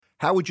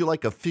How would you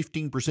like a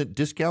 15%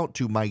 discount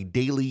to my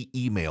daily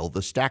email,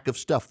 the stack of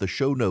stuff, the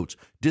show notes,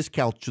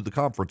 discounts to the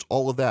conference,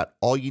 all of that?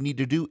 All you need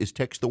to do is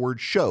text the word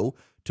show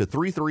to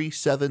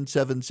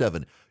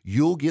 33777.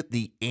 You'll get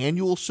the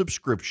annual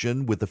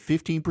subscription with a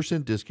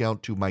 15%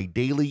 discount to my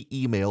daily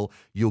email.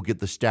 You'll get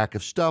the stack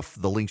of stuff,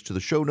 the links to the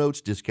show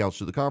notes, discounts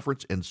to the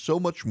conference, and so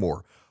much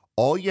more.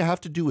 All you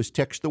have to do is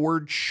text the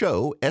word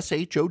show,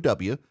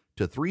 SHOW,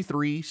 to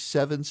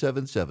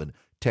 33777.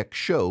 Text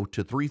show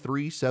to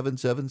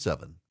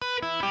 33777.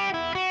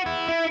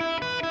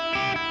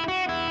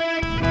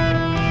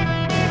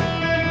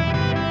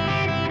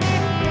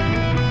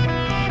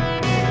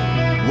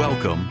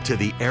 Welcome to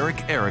the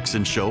Eric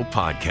Erickson Show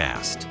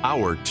podcast,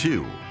 Hour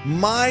 2.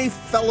 My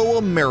fellow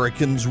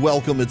Americans,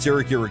 welcome. It's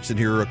Eric Erickson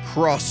here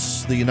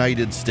across the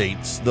United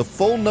States. The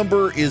phone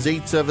number is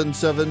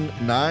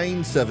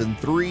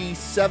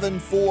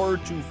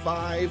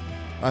 877-973-7425.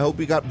 I hope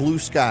you got blue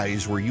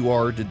skies where you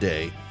are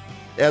today.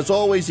 As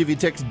always, if you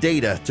text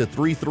data to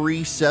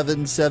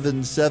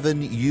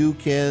 33777, you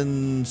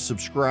can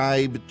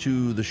subscribe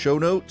to the show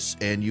notes,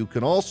 and you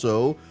can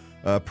also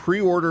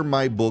pre-order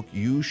my book,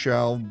 You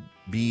Shall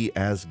Be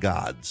as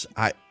Gods.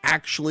 I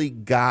actually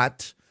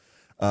got,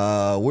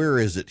 where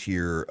is it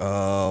here?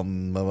 I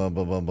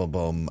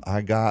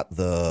got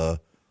the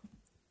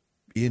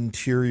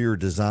interior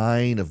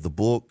design of the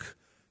book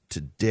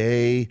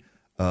today.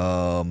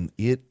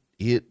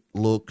 It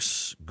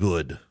looks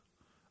good.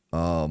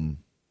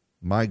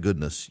 My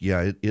goodness.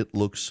 Yeah, it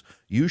looks,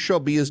 You Shall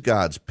Be as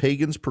Gods,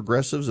 Pagans,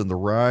 Progressives, and the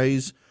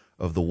Rise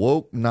of the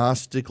Woke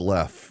Gnostic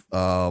Left.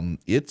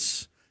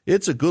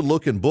 It's a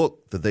good-looking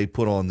book that they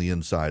put on the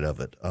inside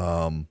of it.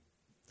 And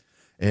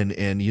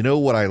you know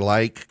what I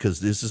like,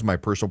 because this is my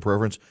personal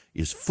preference,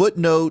 is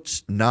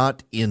footnotes,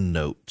 not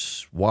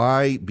endnotes.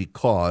 Why?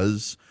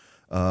 Because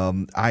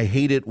I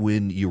hate it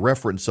when you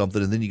reference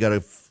something and then you got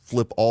to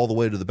flip all the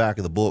way to the back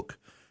of the book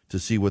to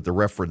see what they're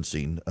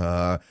referencing.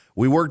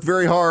 We worked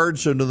very hard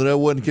so that no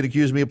one can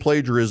accuse me of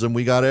plagiarism.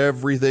 We got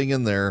everything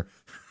in there.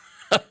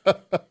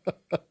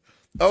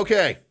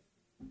 Okay.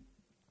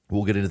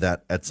 We'll get into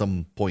that at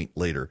some point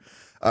later.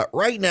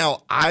 Right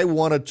now, I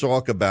want to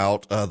talk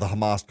about the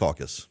Hamas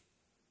Caucus.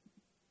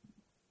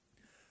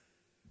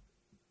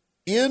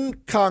 In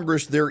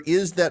Congress, there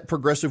is that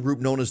progressive group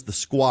known as the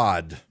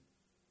Squad.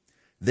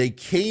 They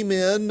came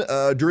in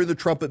during the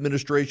Trump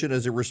administration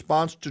as a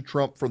response to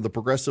Trump from the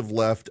progressive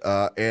left,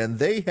 and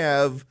they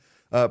have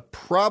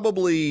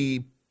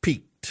probably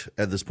peaked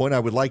at this point. I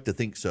would like to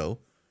think so.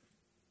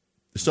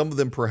 Some of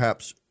them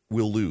perhaps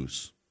will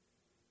lose.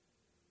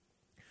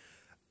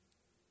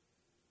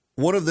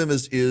 One of them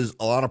is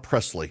Alanna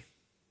Pressley.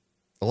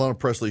 Alanna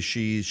Pressley,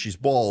 she's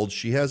bald.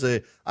 She has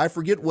I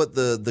forget what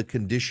the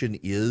condition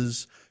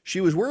is. She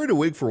was wearing a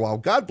wig for a while.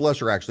 God bless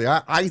her, actually.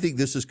 I think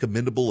this is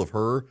commendable of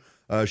her.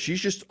 She's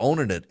just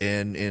owning it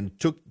and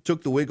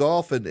took the wig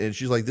off, and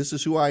she's like, this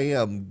is who I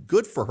am.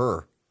 Good for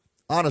her.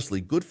 Honestly,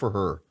 good for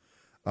her.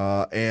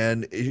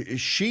 And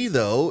she,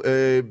 though,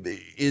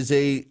 is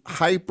a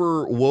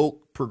hyper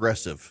woke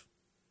progressive.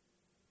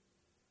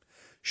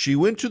 She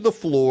went to the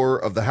floor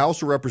of the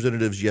House of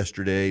Representatives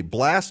yesterday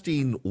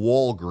blasting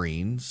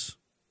Walgreens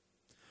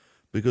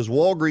because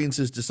Walgreens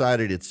has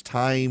decided it's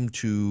time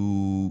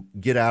to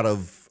get out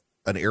of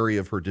an area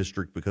of her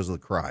district because of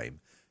the crime.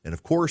 And,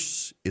 of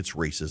course, it's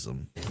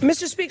racism.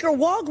 Mr. Speaker,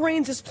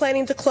 Walgreens is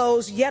planning to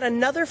close yet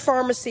another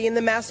pharmacy in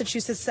the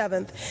Massachusetts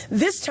 7th,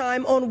 this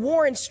time on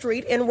Warren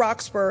Street in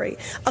Roxbury,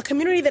 a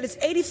community that is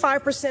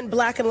 85%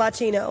 Black and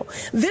Latino.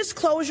 This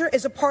closure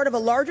is a part of a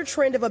larger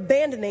trend of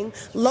abandoning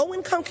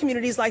low-income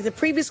communities like the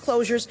previous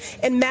closures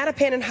in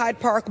Mattapan and Hyde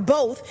Park,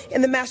 both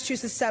in the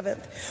Massachusetts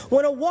 7th.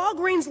 When a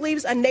Walgreens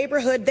leaves a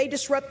neighborhood, they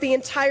disrupt the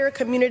entire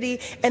community,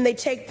 and they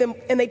take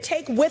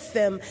with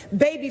them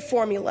baby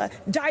formula,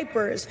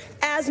 diapers,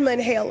 asthma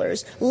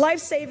inhalers,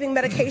 life-saving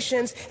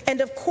medications,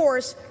 and of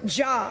course,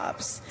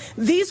 jobs.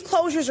 These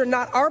closures are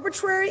not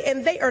arbitrary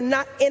and they are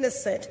not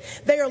innocent.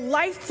 They are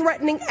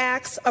life-threatening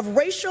acts of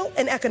racial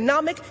and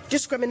economic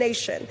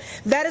discrimination.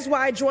 That is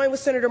why I joined with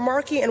Senator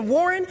Markey and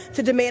Warren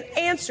to demand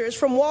answers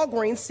from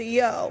Walgreens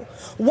CEO.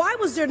 Why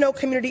was there no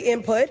community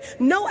input,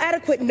 no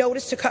adequate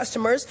notice to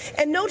customers,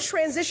 and no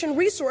transition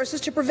resources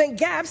to prevent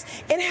gaps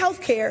in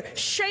health care?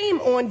 Shame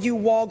on you,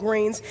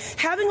 Walgreens.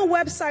 Having a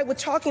website with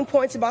talking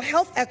points about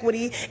health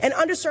equity and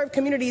underserved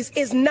communities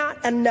is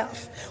not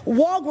enough.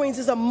 Walgreens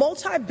is a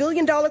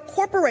multi-billion-dollar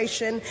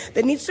corporation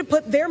that needs to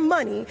put their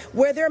money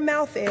where their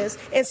mouth is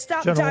and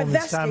stop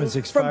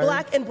divesting from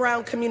Black and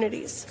brown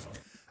communities.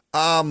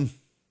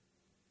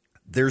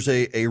 There's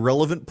a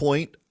relevant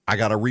point. I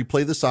got to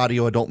replay this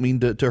audio. I don't mean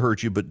to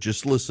hurt you, but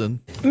just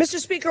listen. Mr.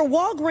 Speaker,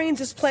 Walgreens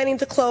is planning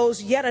to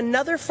close yet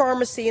another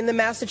pharmacy in the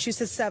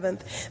Massachusetts 7th,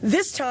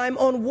 this time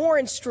on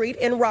Warren Street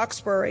in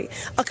Roxbury,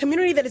 a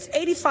community that is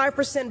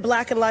 85%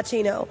 Black and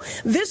Latino.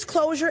 This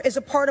closure is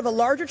a part of a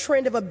larger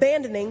trend of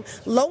abandoning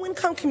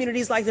low-income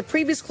communities like the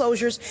previous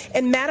closures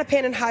in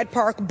Mattapan and Hyde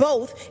Park,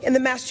 both in the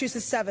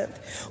Massachusetts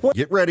 7th.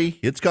 Get ready.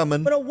 It's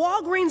coming. When a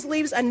Walgreens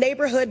leaves a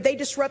neighborhood, they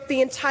disrupt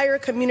the entire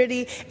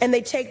community, and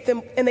they take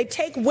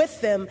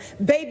with them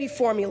baby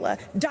formula,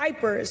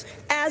 diapers,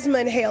 asthma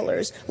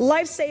inhalers,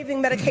 life-saving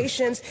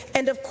medications,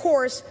 and of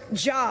course,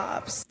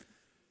 jobs.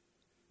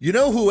 You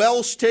know who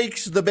else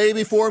takes the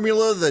baby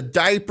formula, the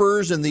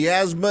diapers, and the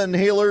asthma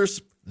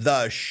inhalers?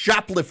 The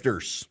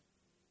shoplifters.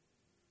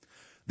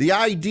 The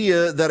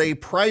idea that a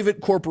private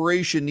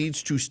corporation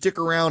needs to stick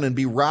around and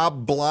be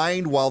robbed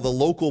blind while the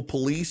local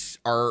police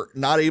are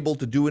not able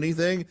to do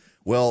anything,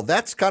 well,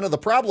 that's kind of the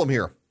problem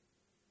here.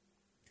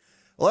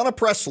 Alanna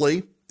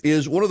Pressley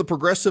is one of the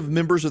progressive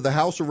members of the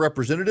House of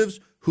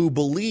Representatives who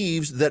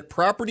believes that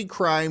property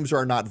crimes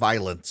are not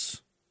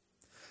violence.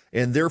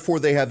 And therefore,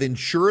 they have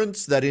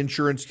insurance. That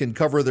insurance can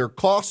cover their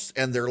costs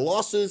and their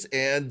losses,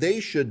 and they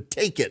should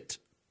take it.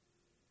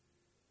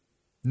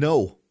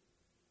 No.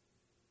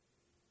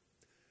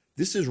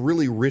 This is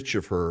really rich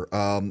of her.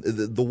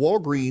 The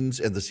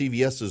Walgreens and the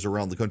CVSs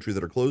around the country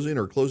that are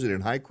closing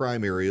in high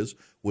crime areas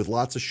with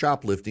lots of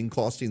shoplifting,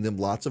 costing them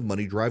lots of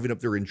money, driving up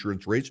their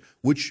insurance rates,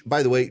 which,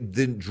 by the way,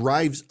 then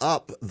drives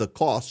up the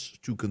costs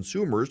to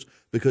consumers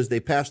because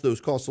they pass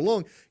those costs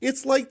along.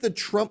 It's like the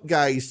Trump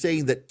guys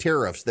saying that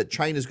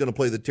China's going to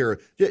play the tariff.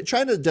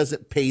 China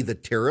doesn't pay the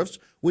tariffs.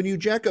 When you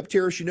jack up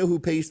tariffs, you know who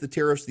pays the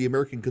tariffs? The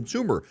American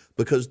consumer,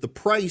 because the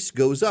price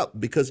goes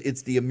up, because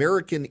it's the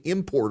American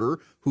importer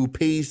who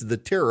pays the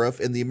tariff,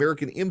 and the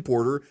American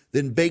importer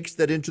then bakes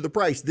that into the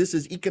price. This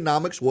is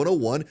economics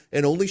 101,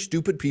 and only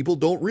stupid people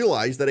don't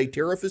realize that a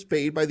tariff is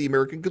paid by the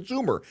American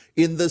consumer.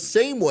 In the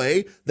same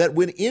way that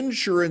when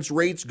insurance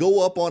rates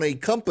go up on a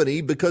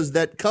company because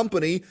that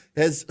company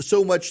has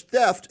so much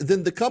theft,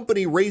 then the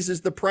company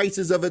raises the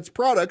prices of its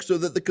products so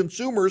that the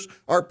consumers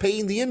are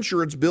paying the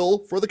insurance bill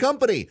for the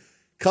company.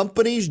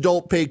 Companies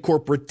don't pay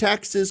corporate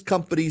taxes.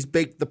 Companies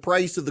bake the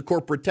price of the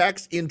corporate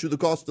tax into the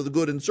cost of the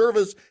good and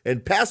service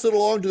and pass it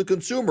along to the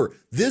consumer.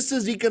 This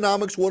is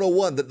economics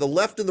 101. That the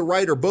left and the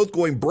right are both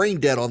going brain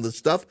dead on this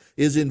stuff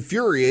is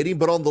infuriating.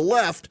 But on the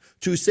left,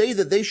 to say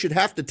that they should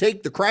have to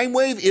take the crime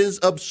wave is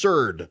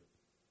absurd.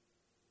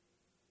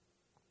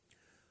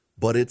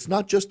 But it's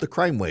not just the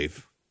crime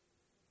wave.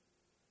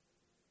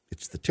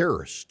 It's the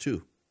terrorists,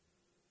 too.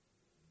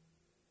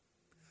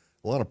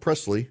 Alanna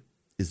Pressley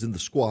is in the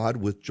squad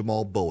with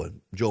Jamal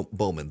Bowman,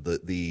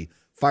 the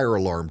fire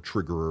alarm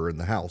triggerer in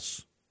the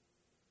House.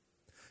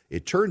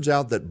 It turns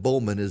out that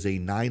Bowman is a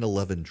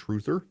 9/11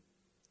 truther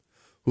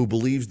who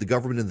believes the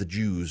government and the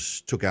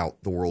Jews took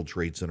out the World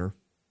Trade Center.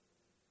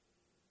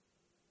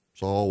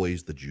 It's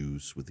always the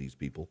Jews with these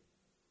people.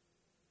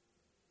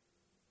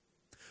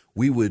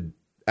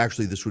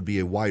 This would be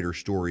a wider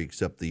story,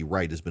 except the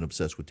right has been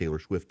obsessed with Taylor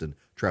Swift and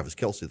Travis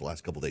Kelce the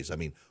last couple of days. I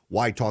mean,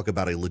 why talk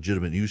about a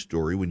legitimate news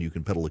story when you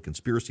can peddle a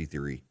conspiracy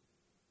theory?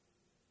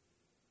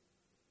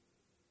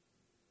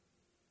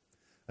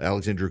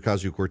 Alexandria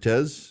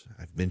Ocasio-Cortez,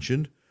 I've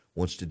mentioned,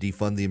 wants to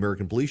defund the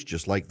American police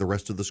just like the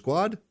rest of the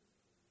squad.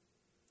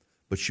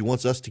 But she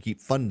wants us to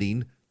keep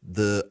funding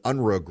the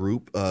UNRWA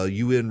group,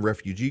 UN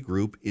refugee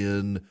group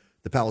in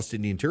the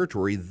Palestinian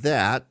territory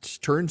that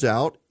turns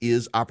out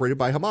is operated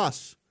by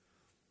Hamas.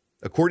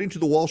 According to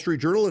the Wall Street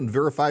Journal and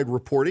verified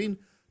reporting,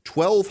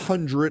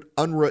 1,200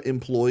 UNRWA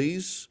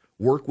employees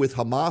work with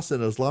Hamas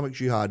and Islamic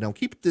Jihad. Now,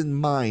 keep in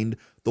mind,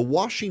 the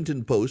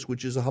Washington Post,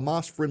 which is a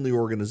Hamas-friendly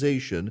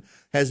organization,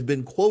 has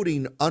been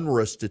quoting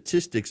UNRWA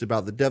statistics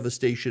about the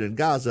devastation in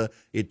Gaza.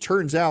 It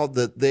turns out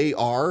that they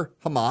are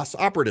Hamas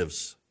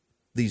operatives,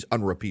 these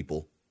UNRWA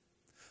people.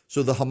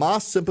 So the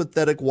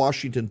Hamas-sympathetic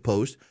Washington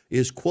Post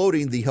is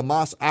quoting the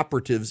Hamas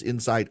operatives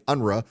inside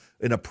UNRWA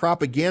in a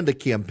propaganda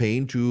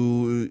campaign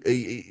to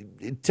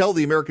tell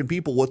the American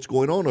people what's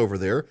going on over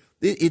there.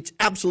 It's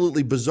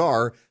absolutely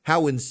bizarre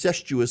how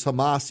incestuous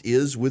Hamas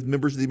is with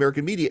members of the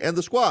American media and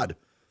the squad.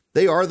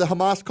 They are the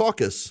Hamas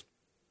Caucus.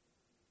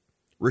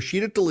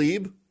 Rashida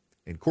Tlaib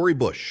and Cori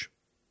Bush.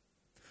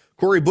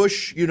 Cori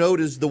Bush,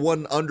 is the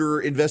one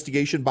under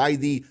investigation by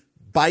the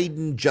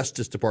Biden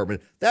Justice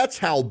Department. That's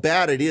how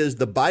bad it is.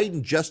 The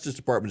Biden Justice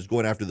Department is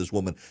going after this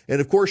woman. And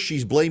of course,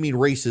 she's blaming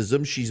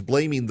racism. She's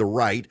blaming the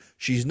right.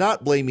 She's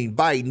not blaming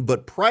Biden,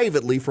 but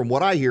privately, from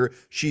what I hear,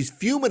 she's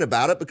fuming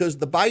about it because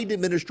the Biden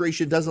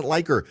administration doesn't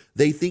like her.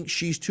 They think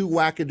she's too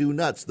wackadoo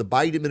nuts. The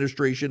Biden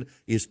administration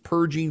is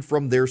purging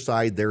from their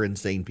side their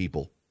insane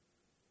people.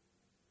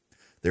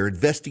 They're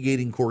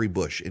investigating Cori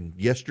Bush. And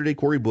yesterday,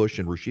 Cori Bush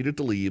and Rashida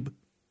Tlaib,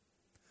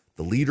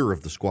 the leader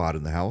of the squad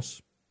in the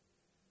House,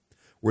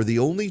 were the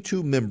only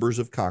two members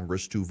of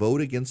Congress to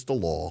vote against a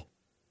law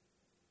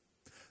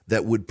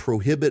that would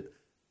prohibit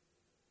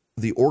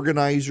the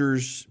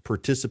organizers,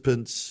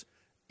 participants,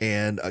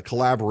 and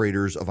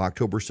collaborators of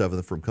October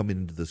 7th from coming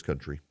into this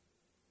country.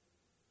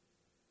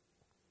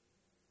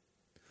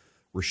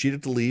 Rashida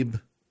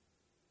Tlaib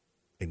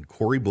and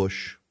Cori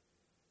Bush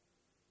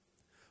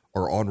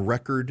are on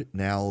record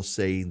now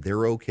saying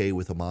they're okay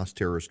with Hamas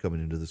terrorists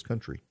coming into this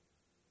country.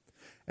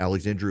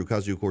 Alexandria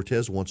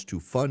Ocasio-Cortez wants to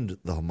fund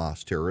the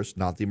Hamas terrorists,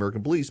 not the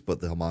American police,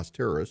 but the Hamas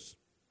terrorists.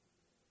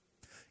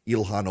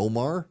 Ilhan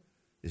Omar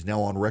is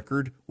now on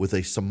record with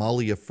a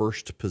Somalia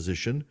first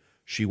position.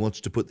 She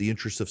wants to put the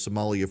interests of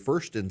Somalia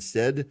first and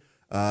said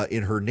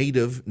in her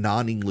native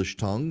non-English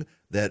tongue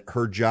that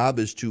her job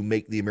is to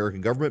make the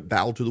American government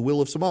bow to the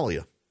will of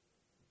Somalia.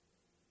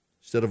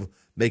 Instead of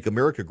make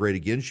America great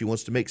again, she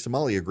wants to make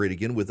Somalia great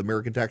again with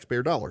American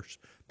taxpayer dollars.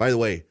 By the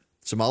way,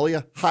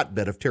 Somalia,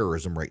 hotbed of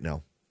terrorism right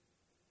now.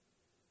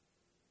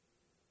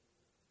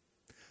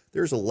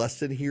 There's a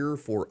lesson here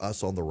for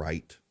us on the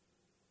right.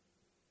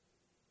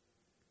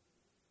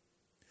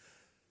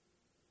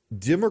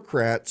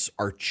 Democrats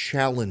are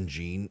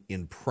challenging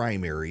in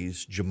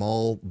primaries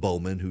Jamal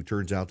Bowman, who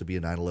turns out to be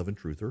a 9/11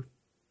 truther.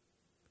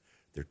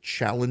 They're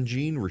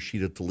challenging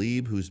Rashida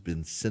Tlaib, who's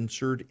been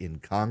censored in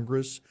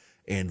Congress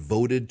and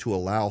voted to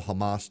allow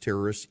Hamas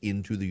terrorists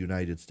into the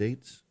United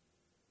States.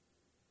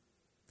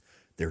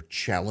 They're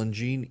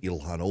challenging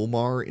Ilhan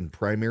Omar in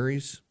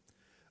primaries,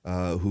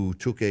 who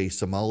took a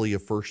Somalia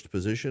first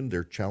position.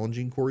 They're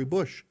challenging Cori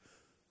Bush.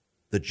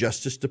 The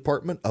Justice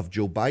Department of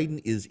Joe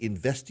Biden is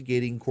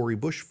investigating Cori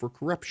Bush for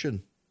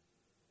corruption.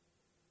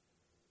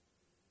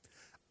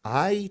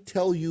 I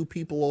tell you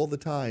people all the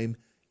time,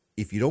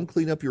 if you don't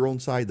clean up your own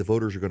side, the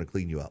voters are going to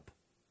clean you up.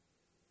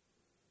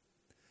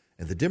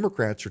 And the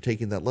Democrats are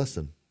taking that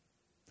lesson.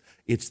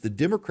 It's the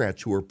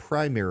Democrats who are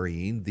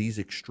primarying these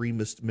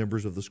extremist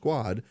members of the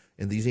squad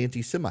and these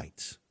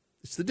anti-Semites.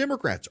 It's the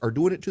Democrats are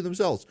doing it to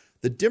themselves.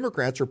 The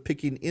Democrats are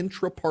picking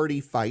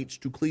intra-party fights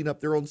to clean up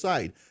their own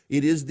side.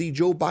 It is the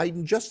Joe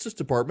Biden Justice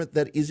Department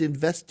that is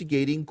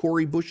investigating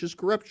Cori Bush's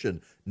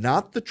corruption,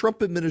 not the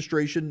Trump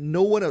administration.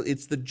 No one else.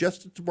 It's the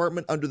Justice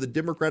Department under the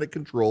Democratic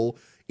control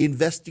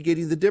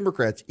investigating the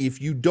Democrats.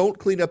 If you don't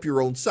clean up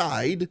your own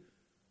side,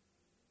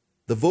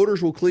 the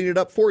voters will clean it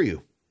up for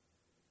you.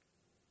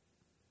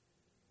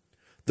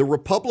 The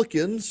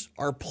Republicans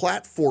are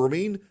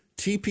platforming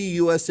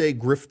TPUSA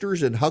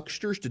grifters and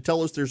hucksters to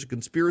tell us there's a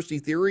conspiracy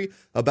theory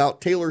about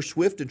Taylor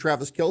Swift and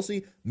Travis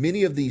Kelce.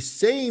 Many of these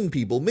same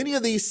people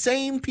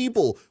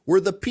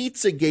were the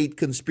Pizzagate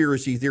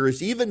conspiracy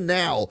theorists. Even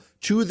now,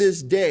 to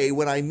this day,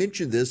 when I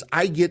mention this,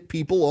 I get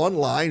people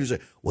online who say,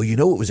 well, you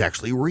know, it was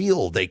actually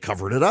real. They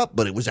covered it up,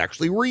 but it was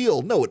actually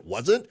real. No, it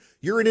wasn't.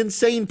 You're an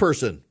insane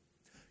person.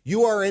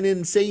 You are an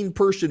insane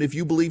person if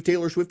you believe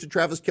Taylor Swift and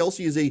Travis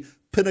Kelce is a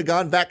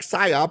Pentagon-backed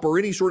psyop or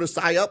any sort of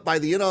psyop by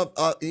the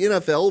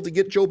NFL to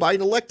get Joe Biden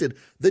elected.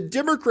 The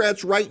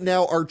Democrats right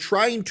now are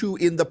trying to,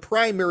 in the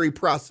primary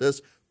process,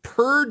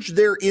 purge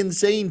their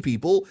insane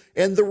people,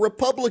 and the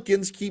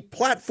Republicans keep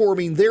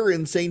platforming their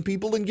insane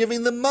people and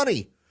giving them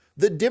money.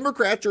 The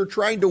Democrats are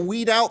trying to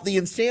weed out the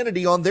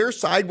insanity on their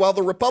side while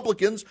the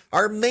Republicans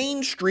are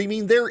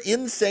mainstreaming their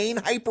insane,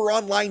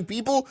 hyper-online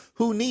people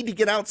who need to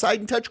get outside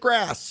and touch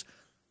grass.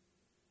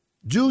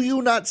 Do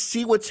you not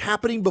see what's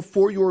happening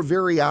before your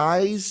very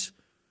eyes?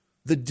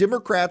 The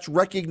Democrats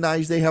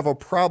recognize they have a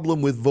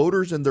problem with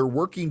voters and they're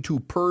working to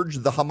purge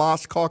the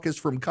Hamas Caucus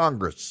from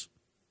Congress.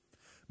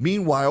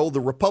 Meanwhile,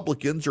 the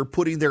Republicans are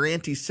putting their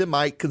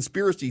anti-Semite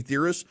conspiracy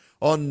theorists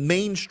on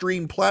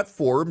mainstream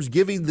platforms,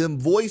 giving them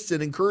voice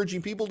and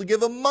encouraging people to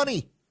give them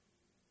money.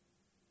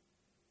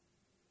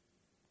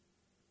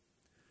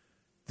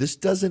 This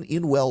doesn't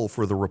end well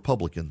for the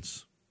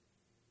Republicans.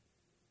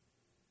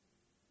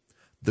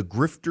 The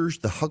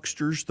grifters, the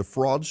hucksters, the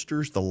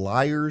fraudsters, the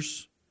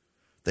liars.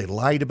 They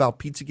lied about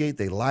Pizzagate.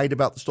 They lied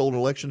about the stolen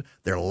election.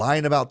 They're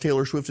lying about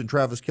Taylor Swift and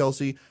Travis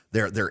Kelce.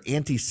 They're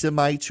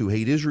anti-Semites who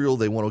hate Israel.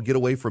 They want to get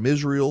away from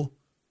Israel.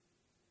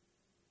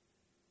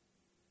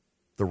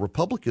 The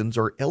Republicans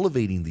are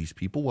elevating these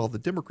people while the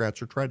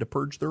Democrats are trying to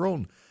purge their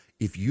own.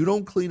 If you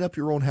don't clean up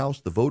your own house,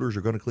 the voters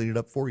are going to clean it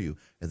up for you.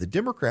 And the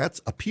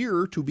Democrats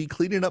appear to be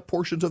cleaning up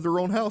portions of their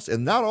own house,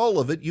 and not all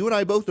of it. You and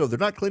I both know they're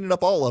not cleaning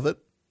up all of it.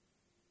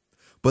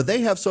 But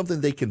they have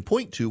something they can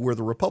point to where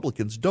the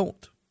Republicans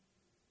don't.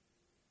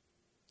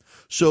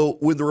 So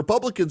when the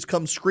Republicans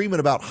come screaming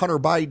about Hunter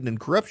Biden and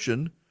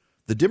corruption,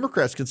 the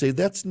Democrats can say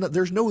there's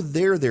no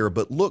there,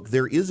 but look,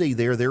 there is a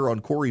there on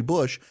Cori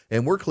Bush,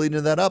 and we're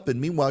cleaning that up.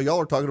 And meanwhile, y'all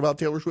are talking about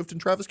Taylor Swift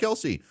and Travis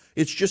Kelce.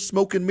 It's just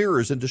smoke and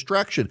mirrors and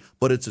distraction,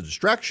 but it's a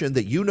distraction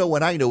that you know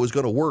and I know is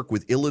going to work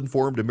with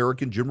ill-informed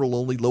American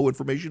general-only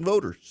low-information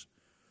voters.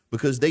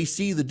 Because they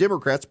see the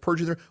Democrats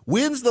purging their...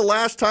 When's the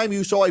last time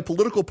you saw a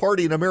political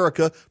party in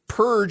America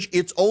purge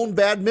its own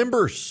bad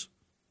members?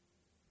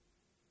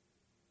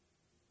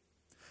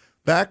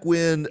 Back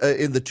when,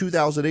 in the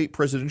 2008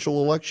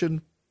 presidential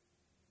election,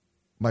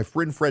 my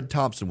friend Fred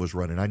Thompson was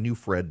running. I knew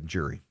Fred and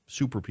Jerry,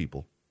 super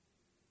people.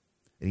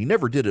 And he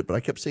never did it, but I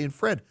kept saying,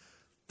 Fred,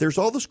 there's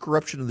all this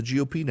corruption in the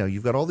GOP now.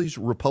 You've got all these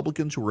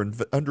Republicans who are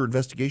under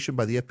investigation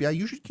by the FBI.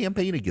 You should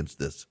campaign against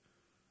this.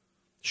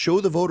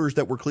 Show the voters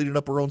that we're cleaning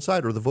up our own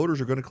side, or the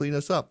voters are going to clean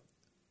us up.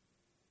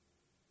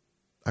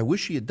 I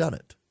wish he had done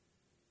it.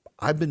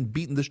 I've been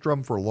beating this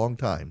drum for a long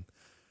time.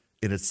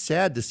 And it's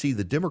sad to see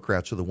the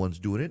Democrats are the ones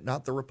doing it,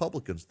 not the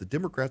Republicans. The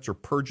Democrats are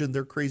purging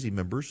their crazy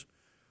members,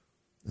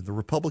 and the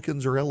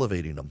Republicans are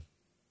elevating them,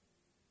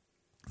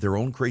 their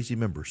own crazy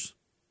members.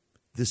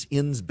 This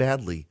ends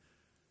badly.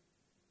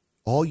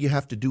 All you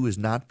have to do is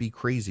not be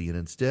crazy, and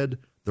instead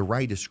the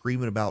right is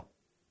screaming about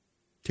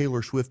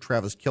Taylor Swift,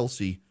 Travis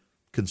Kelce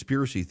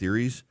conspiracy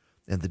theories,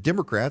 and the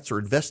Democrats are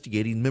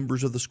investigating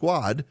members of the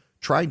squad,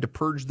 trying to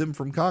purge them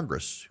from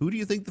Congress. Who do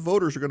you think the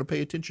voters are going to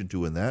pay attention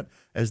to in that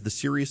as the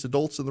serious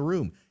adults in the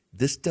room?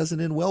 This doesn't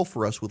end well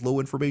for us with low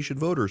information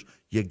voters.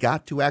 You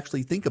got to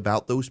actually think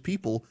about those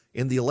people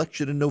in the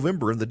election in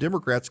November, and the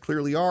Democrats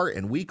clearly are,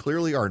 and we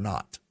clearly are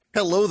not.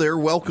 Hello there.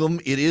 Welcome.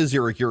 It is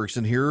Eric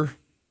Erickson here.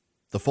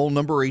 The phone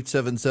number,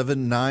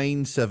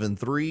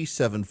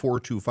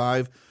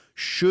 877-973-7425.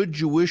 Should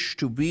you wish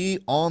to be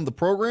on the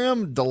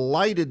program,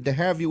 delighted to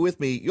have you with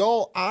me.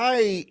 Y'all,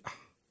 I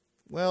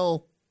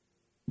think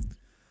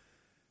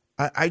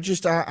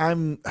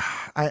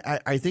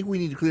we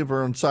need to clean up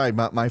our own side.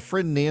 My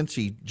friend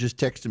Nancy just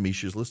texted me.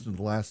 She was listening to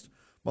the last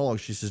monologue.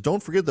 She says,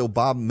 don't forget, though,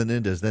 Bob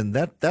Menendez. Then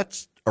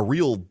that's a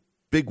real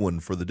big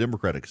one for the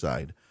Democratic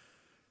side.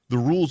 The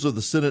rules of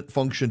the Senate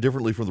function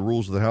differently from the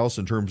rules of the House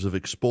in terms of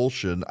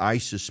expulsion. I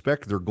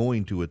suspect they're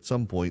going to at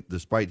some point,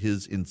 despite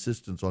his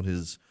insistence on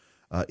his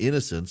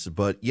innocence.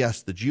 But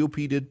yes, the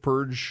GOP did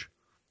purge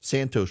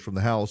Santos from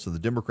the House, and the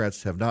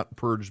Democrats have not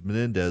purged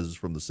Menendez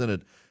from the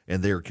Senate,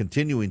 and they are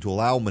continuing to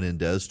allow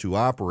Menendez to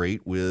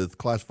operate with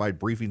classified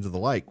briefings and the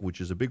like, which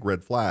is a big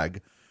red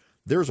flag.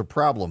 There's a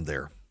problem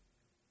there.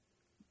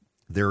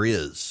 There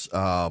is.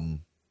 But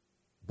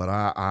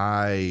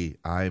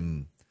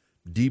I'm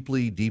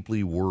deeply,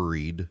 deeply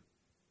worried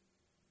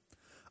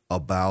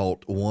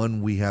about,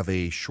 one, we have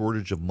a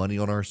shortage of money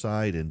on our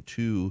side, and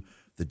two,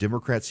 the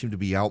Democrats seem to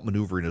be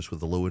outmaneuvering us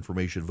with the low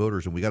information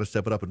voters, and we got to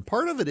step it up. And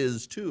part of it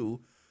is, too,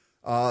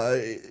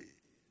 the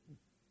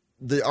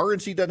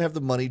RNC doesn't have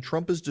the money.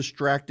 Trump is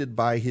distracted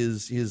by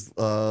his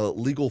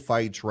legal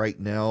fights right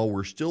now.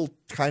 We're still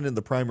kind of in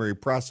the primary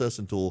process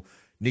until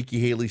Nikki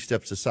Haley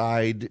steps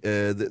aside.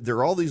 There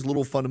are all these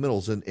little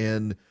fundamentals,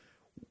 and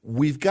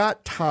we've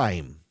got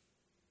time.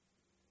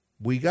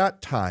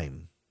 But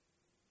time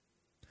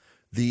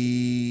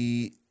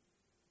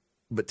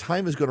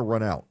is going to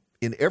run out.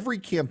 In every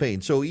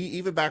campaign, so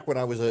even back when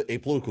I was a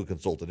political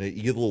consultant,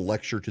 you give a little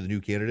lecture to the new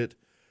candidate.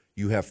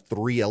 You have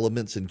three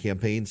elements in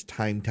campaigns: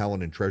 time,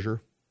 talent, and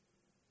treasure.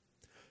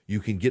 You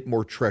can get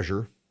more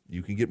treasure,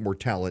 you can get more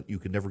talent, you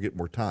can never get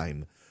more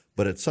time.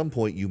 But at some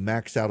point, you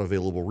max out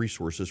available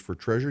resources for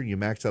treasure, and you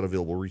max out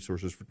available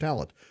resources for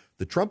talent.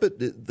 The Trump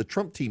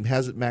team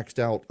hasn't maxed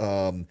out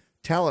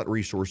talent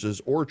resources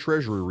or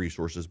treasury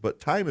resources, but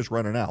time is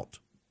running out.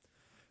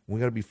 We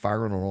got to be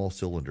firing on all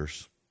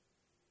cylinders.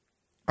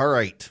 All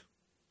right.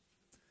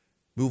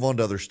 Move on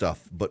to other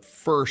stuff. But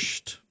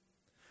first,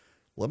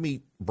 let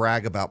me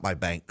brag about my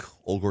bank,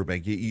 Old Glory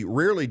Bank.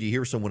 Rarely do you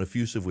hear someone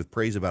effusive with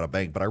praise about a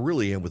bank, but I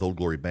really am with Old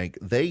Glory Bank.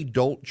 They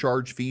don't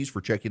charge fees for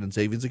checking and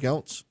savings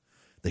accounts.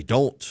 They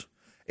don't.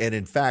 And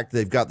in fact,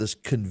 they've got this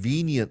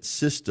convenient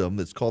system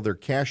that's called their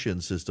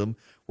cash-in system,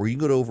 where you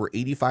can go to over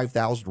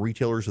 85,000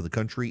 retailers in the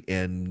country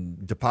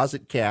and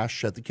deposit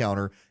cash at the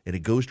counter, and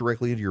it goes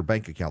directly into your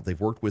bank account. They've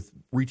worked with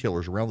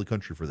retailers around the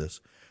country for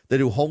this. They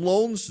do home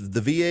loans,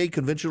 the VA,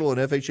 conventional, and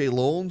FHA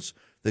loans.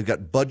 They've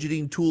got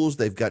budgeting tools.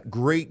 They've got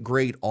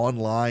great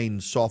online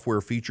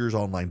software features,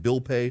 online bill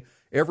pay,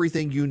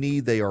 everything you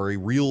need. They are a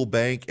real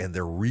bank, and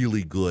they're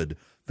really good. In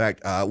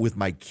fact, with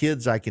my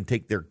kids, I can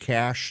take their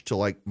cash to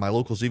like my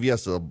local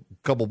CVS a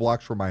couple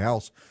blocks from my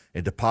house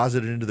and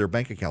deposit it into their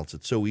bank accounts.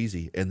 It's so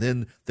easy. And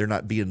then they're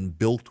not being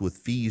bilked with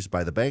fees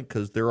by the bank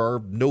because there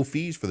are no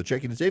fees for the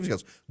checking and savings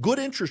accounts. Good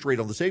interest rate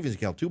on the savings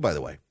account, too, by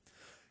the way.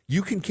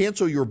 You can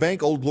cancel your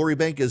bank. Old Glory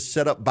Bank is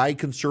set up by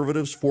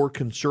conservatives for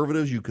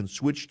conservatives. You can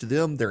switch to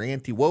them. They're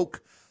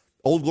anti-woke.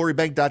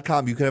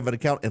 OldGloryBank.com. You can have an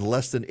account in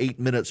less than 8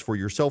 minutes for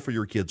yourself or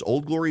your kids.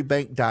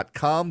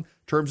 OldGloryBank.com.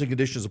 Terms and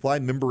conditions apply.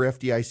 Member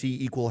FDIC,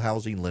 equal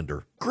housing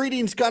lender.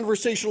 Greetings,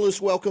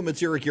 conversationalists. Welcome.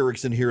 It's Eric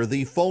Erickson here.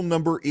 The phone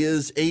number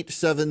is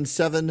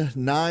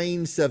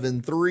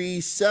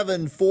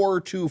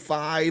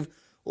 877-973-7425.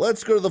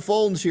 Let's go to the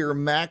phones here.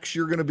 Max,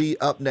 you're going to be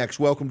up next.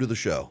 Welcome to the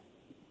show.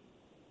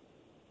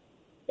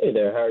 Hey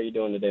there. How are you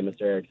doing today,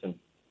 Mr. Erickson?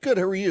 Good.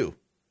 How are you?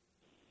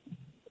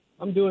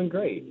 I'm doing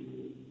great.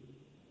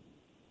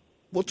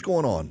 What's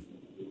going on?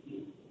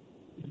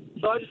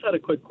 So I just had a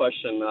quick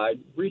question. I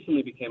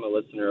recently became a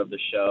listener of the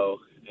show,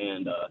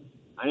 and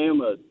I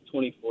am a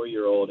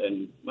 24-year-old,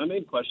 and my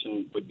main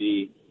question would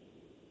be,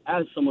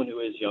 as someone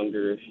who is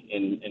younger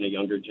in a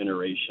younger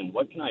generation,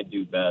 what can I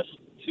do best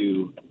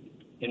to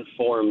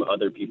inform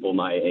other people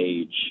my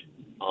age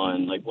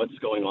on like what's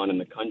going on in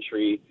the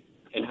country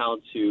and how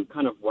to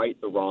kind of right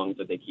the wrongs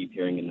that they keep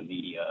hearing in the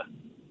media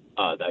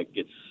that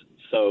gets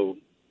so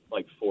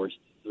like forced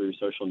through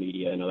social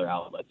media and other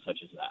outlets such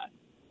as that?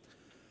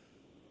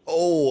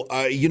 Oh,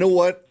 you know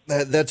what?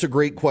 That's a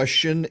great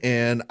question,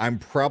 and I'm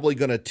probably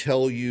going to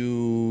tell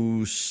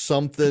you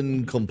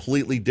something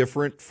completely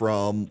different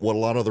from what a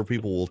lot of other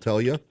people will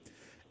tell you.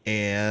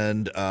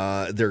 And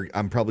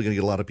I'm probably going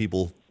to get a lot of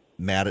people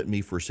mad at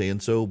me for saying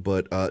so,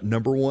 but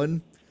number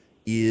one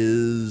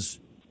is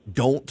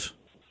don't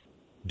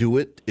do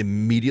it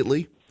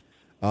immediately.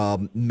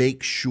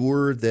 Make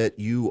sure that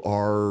you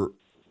are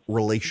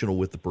relational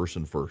with the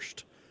person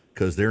first,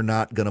 because they're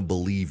not going to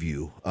believe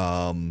you.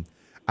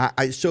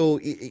 So,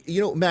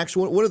 Max,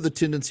 one of the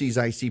tendencies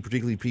I see,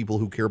 particularly people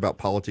who care about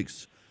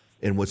politics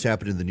and what's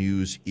happened in the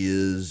news,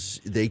 is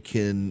they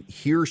can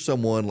hear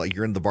someone, like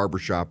you're in the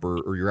barbershop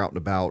or you're out and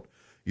about,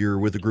 you're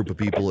with a group of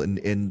people,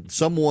 and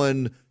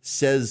someone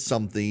says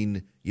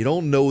something, you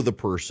don't know the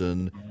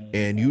person,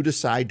 and you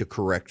decide to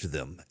correct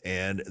them.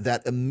 And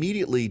that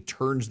immediately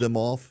turns them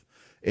off.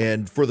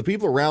 And for the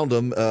people around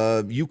them,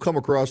 you come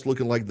across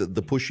looking like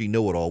the pushy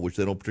know-it-all, which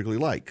they don't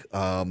particularly like.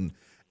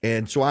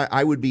 And so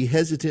I would be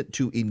hesitant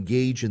to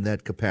engage in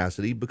that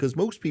capacity, because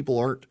most people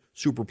aren't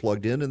super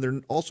plugged in, and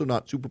they're also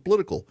not super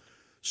political.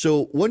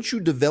 So once you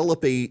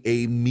develop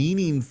a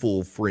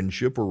meaningful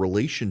friendship or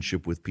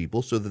relationship with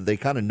people so that they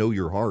kind of know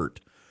your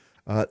heart,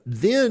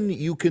 then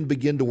you can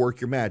begin to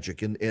work your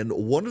magic. And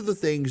one of the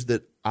things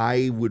that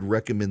I would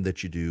recommend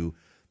that you do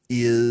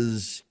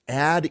is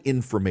add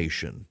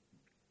information.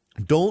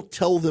 Don't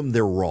tell them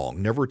they're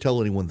wrong. Never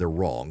tell anyone they're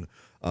wrong.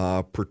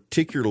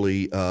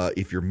 Particularly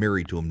if you're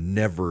married to them,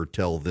 never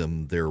tell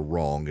them they're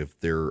wrong if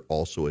they're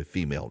also a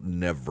female.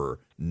 Never,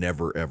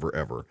 ever,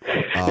 ever.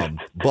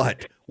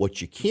 But what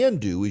you can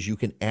do is you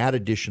can add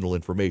additional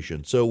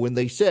information. So when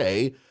they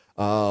say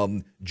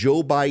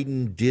Joe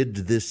Biden did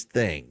this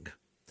thing,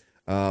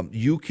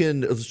 you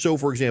can. So,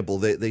 for example,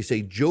 they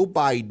say Joe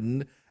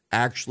Biden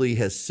actually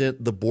has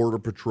sent the Border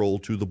Patrol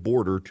to the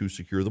border to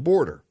secure the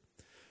border.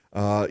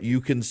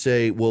 You can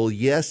say, well,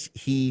 yes,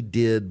 he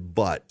did,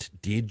 but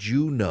did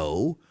you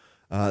know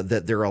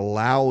that they're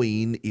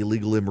allowing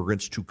illegal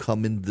immigrants to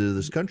come into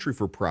this country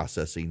for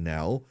processing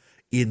now,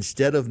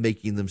 instead of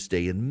making them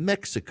stay in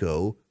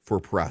Mexico for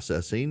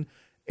processing?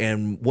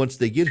 And once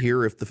they get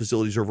here, if the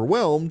facility's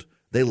overwhelmed,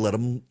 they let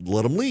them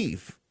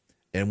leave.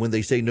 And when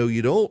they say, no,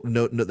 you don't,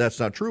 no, that's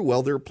not true,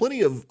 well, there are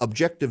plenty of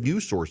objective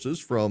news sources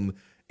from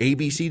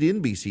ABC to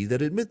NBC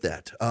that admit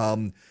that.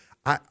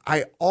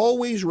 I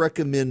always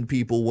recommend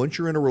people, once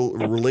you're in a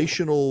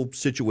relational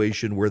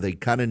situation where they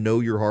kind of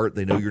know your heart,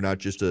 they know you're not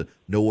just a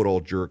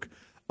know-it-all jerk,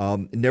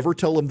 never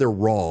tell them they're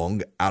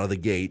wrong out of the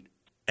gate.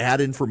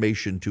 Add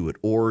information to it,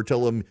 or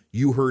tell them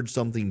you heard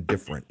something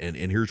different, and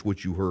here's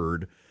what you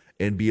heard,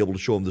 and be able to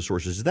show them the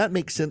sources. Does that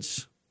make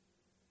sense?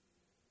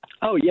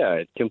 Oh, yeah,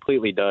 it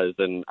completely does.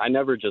 And I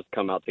never just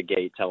come out the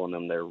gate telling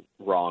them they're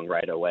wrong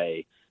right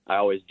away. I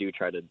always do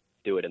try to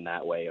do it in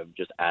that way of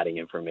just adding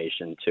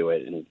information to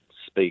it and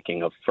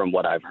speaking of from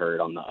what I've heard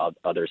on the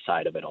other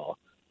side of it all.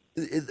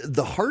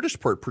 The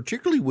hardest part,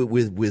 particularly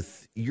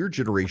with your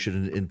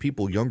generation and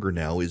people younger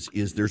now, is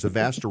there's a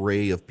vast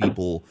array of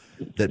people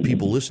that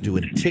people listen to,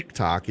 and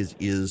TikTok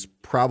is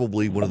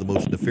probably one of the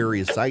most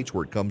nefarious sites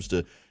where it comes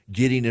to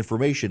getting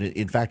information.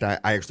 In fact, I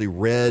actually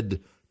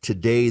read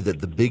today that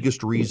the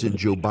biggest reason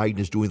Joe Biden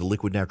is doing the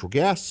liquid natural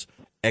gas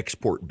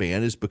export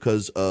ban is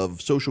because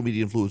of social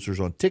media influencers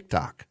on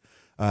TikTok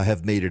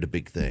have made it a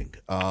big thing.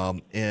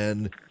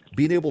 And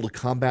being able to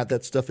combat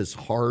that stuff is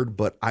hard,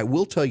 but I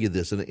will tell you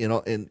this,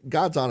 and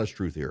God's honest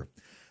truth here.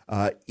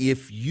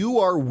 If you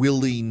are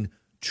willing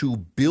to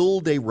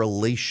build a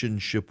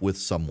relationship with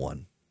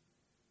someone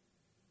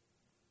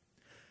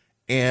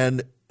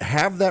and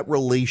have that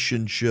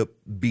relationship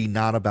be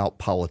not about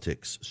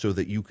politics, so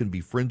that you can be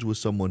friends with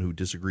someone who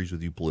disagrees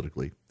with you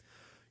politically,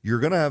 you're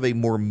going to have a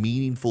more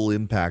meaningful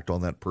impact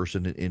on that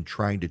person in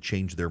trying to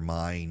change their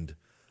mind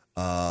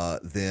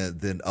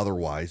than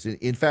otherwise.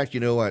 In fact,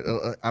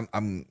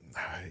 I'm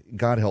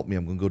God help me,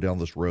 I'm going to go down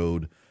this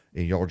road,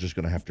 and y'all are just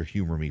going to have to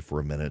humor me for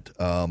a minute.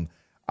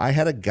 I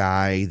had a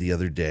guy the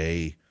other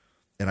day,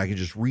 and I can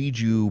just read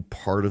you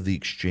part of the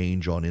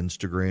exchange on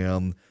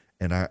Instagram,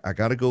 and I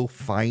got to go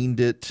find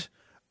it.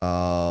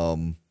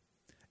 The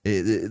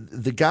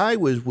guy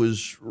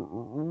was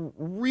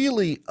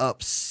really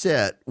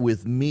upset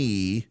with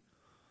me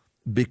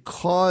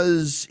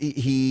because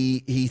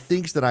he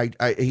thinks that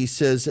he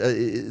says,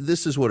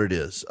 this is what it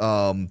is.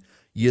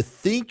 You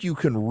think you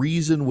can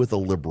reason with a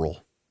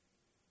liberal.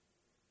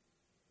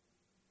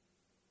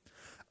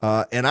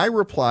 And I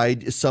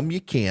replied, some you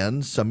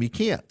can, some you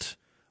can't.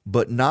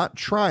 But not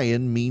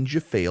trying means you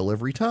fail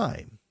every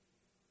time.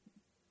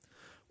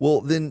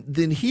 Well,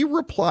 then he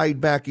replied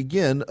back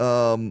again,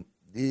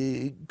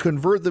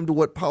 convert them to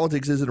what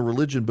politics is in a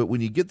religion, but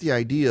when you get the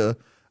idea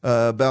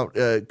about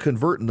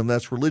converting them,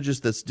 that's religious,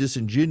 that's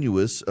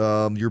disingenuous,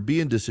 you're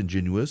being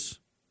disingenuous.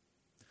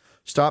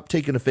 Stop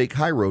taking a fake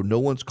high road. No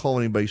one's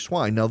calling anybody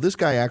swine. Now, this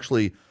guy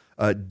actually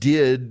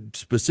did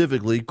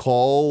specifically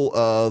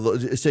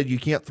said you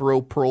can't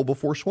throw pearl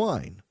before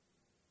swine.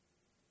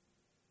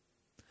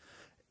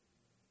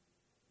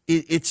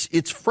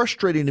 It's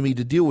frustrating to me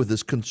to deal with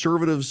this.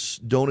 Conservatives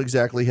don't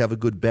exactly have a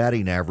good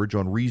batting average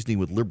on reasoning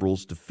with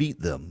liberals to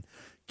defeat them.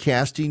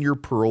 Casting your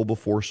pearl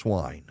before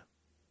swine.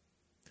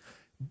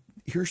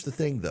 Here's the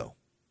thing, though.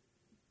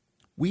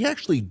 We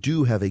actually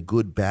do have a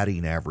good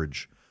batting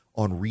average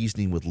on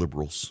reasoning with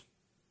liberals.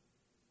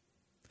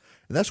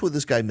 And that's what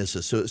this guy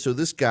misses. So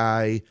this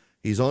guy,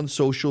 he's on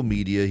social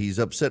media. He's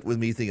upset with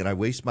me thinking I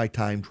waste my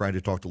time trying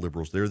to talk to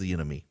liberals. They're the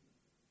enemy.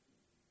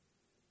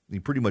 He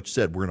pretty much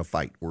said we're in a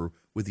fight. We're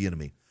with the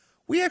enemy.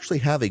 We actually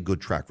have a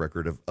good track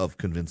record of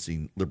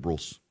convincing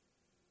liberals.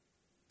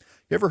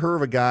 You ever heard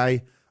of a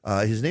guy,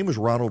 his name was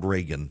Ronald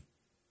Reagan.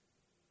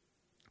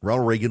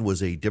 Ronald Reagan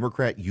was a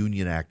Democrat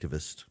union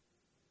activist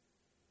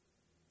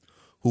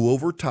who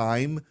over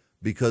time,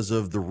 because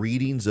of the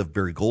readings of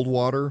Barry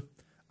Goldwater,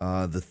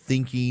 the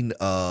thinking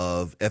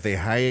of F.A.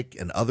 Hayek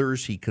and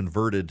others, he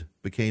converted,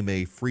 became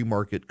a free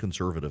market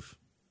conservative.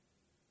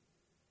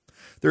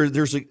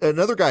 There's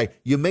another guy.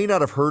 You may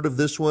not have heard of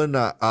this one.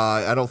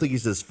 I don't think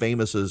he's as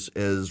famous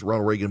as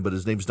Ronald Reagan, but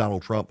his name's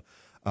Donald Trump.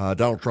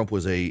 Donald Trump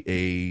was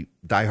a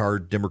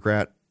diehard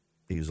Democrat.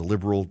 He was a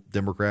liberal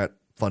Democrat,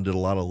 funded a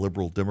lot of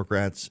liberal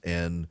Democrats,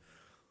 and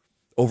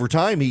over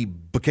time he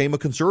became a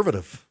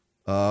conservative,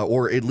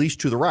 or at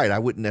least to the right. I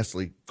wouldn't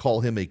necessarily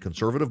call him a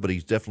conservative, but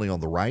he's definitely on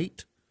the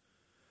right.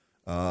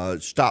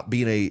 Stopped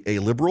being a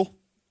liberal.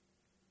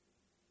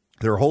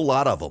 There are a whole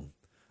lot of them.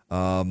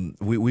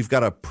 We've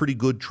got a pretty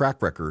good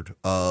track record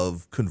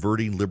of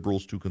converting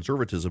liberals to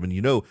conservatism. And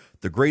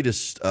the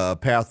greatest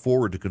path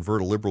forward to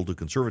convert a liberal to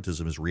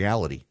conservatism is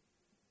reality.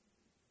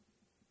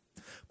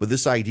 But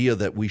this idea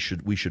that we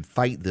should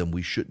fight them,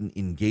 we shouldn't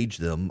engage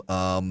them.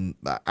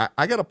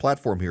 I got a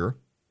platform here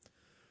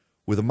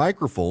with a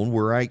microphone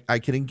where I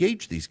can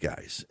engage these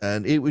guys.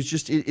 And it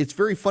was it's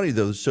very funny,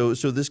 though. So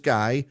this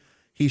guy,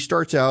 he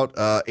starts out,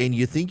 and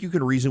you think you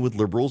can reason with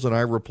liberals, and I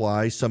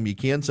reply, some you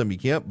can, some you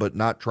can't, but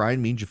not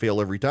trying means you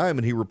fail every time.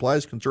 And he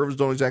replies, conservatives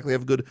don't exactly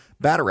have a good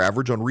batter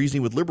average on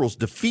reasoning with liberals.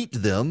 Defeat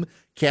them,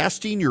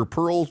 casting your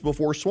pearls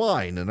before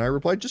swine. And I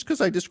replied, just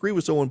because I disagree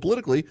with someone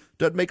politically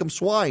doesn't make them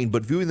swine,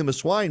 but viewing them as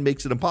swine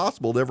makes it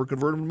impossible to ever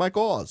convert them to my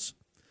cause.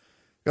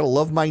 Got to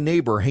love my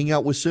neighbor, hang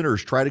out with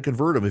sinners, try to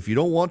convert them. If you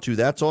don't want to,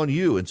 that's on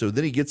you. And so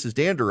then he gets his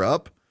dander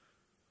up,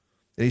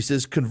 and he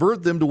says,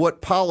 convert them to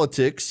what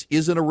politics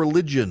isn't a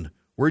religion.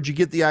 Where'd you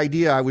get the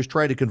idea I was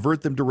trying to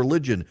convert them to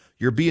religion?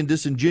 You're being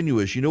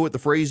disingenuous. You know what the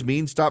phrase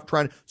means? Stop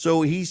trying.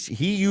 So he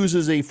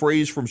uses a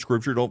phrase from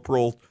Scripture, don't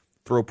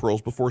throw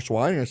pearls before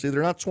swine. And I say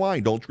they're not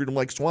swine. Don't treat them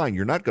like swine.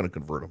 You're not going to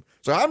convert them.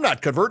 So I'm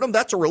not converting them.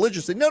 That's a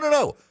religious thing.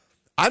 No.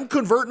 I'm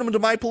converting them to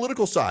my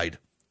political side.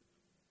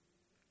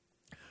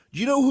 Do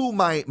you know who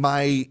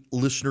my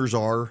listeners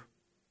are?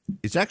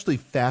 It's actually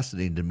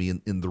fascinating to me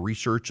in the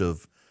research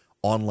of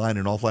online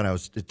and offline. I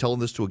was telling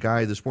this to a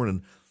guy this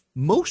morning.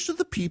 Most of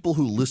the people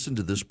who listen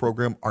to this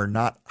program are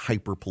not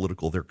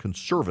hyper-political. They're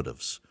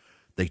conservatives.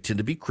 They tend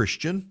to be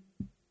Christian,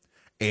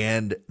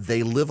 and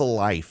they live a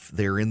life.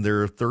 They're in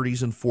their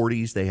 30s and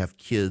 40s. They have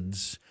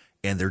kids,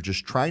 and they're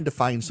just trying to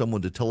find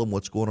someone to tell them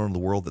what's going on in the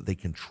world that they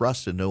can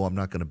trust and know I'm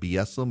not going to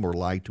BS them or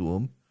lie to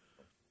them.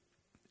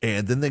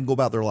 And then they can go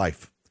about their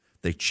life.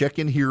 They check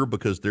in here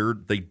because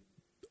they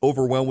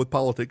overwhelmed with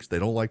politics. They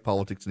don't like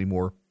politics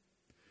anymore.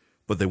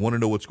 But they want to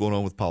know what's going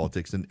on with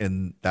politics,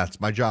 and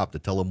that's my job, to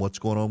tell them what's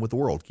going on with the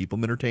world, keep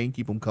them entertained,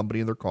 keep them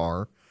company in their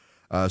car,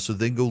 so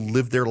they can go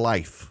live their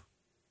life.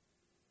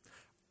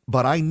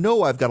 But I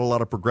know I've got a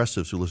lot of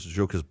progressives who listen to the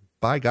show because,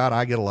 by God,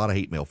 I get a lot of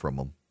hate mail from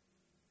them.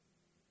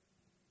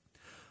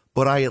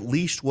 But I at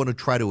least want to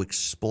try to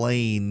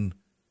explain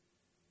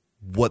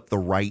what the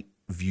right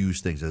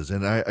views things as.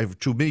 And I've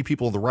too many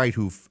people on the right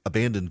who've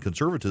abandoned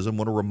conservatism,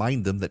 want to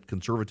remind them that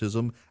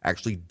conservatism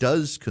actually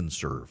does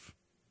conserve.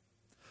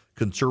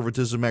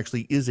 Conservatism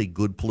actually is a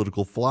good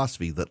political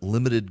philosophy, that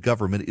limited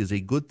government is a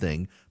good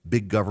thing.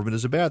 Big government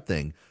is a bad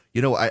thing.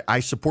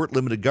 I support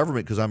limited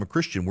government because I'm a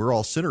Christian. We're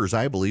all sinners,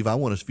 I believe. I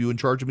want as few in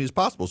charge of me as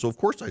possible. So, of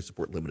course, I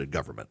support limited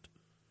government.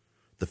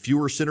 The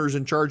fewer sinners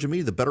in charge of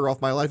me, the better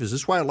off my life is.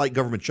 This is why I like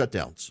government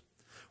shutdowns.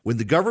 When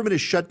the government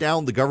is shut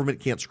down, the government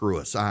can't screw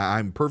us.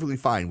 I'm perfectly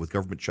fine with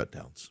government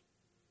shutdowns.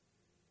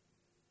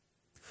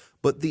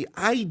 But the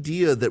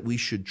idea that we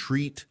should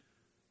treat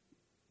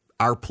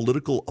our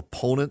political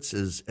opponents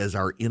as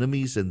our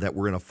enemies and that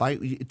we're in a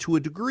fight, to a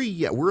degree,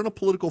 yeah, we're in a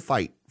political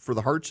fight for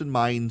the hearts and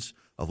minds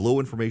of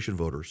low information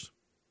voters.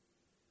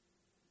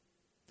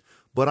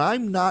 But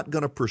I'm not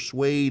going to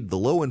persuade the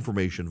low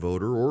information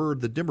voter or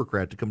the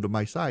Democrat to come to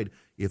my side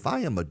if I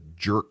am a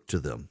jerk to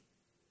them.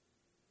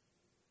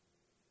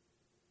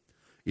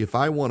 If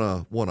I want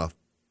to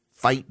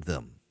fight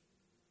them,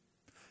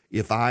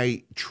 if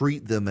I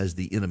treat them as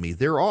the enemy.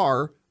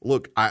 I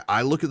look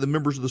at the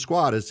members of the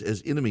squad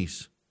as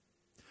enemies.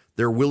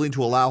 They're willing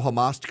to allow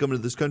Hamas to come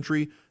into this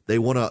country. They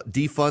want to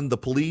defund the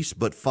police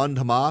but fund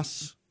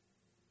Hamas.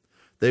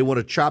 They want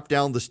to chop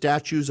down the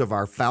statues of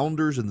our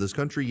founders in this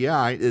country.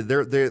 Yeah,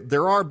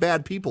 there are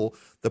bad people.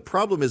 The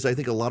problem is I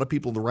think a lot of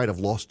people on the right have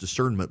lost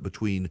discernment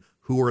between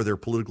who are their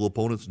political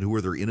opponents and who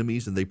are their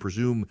enemies, and they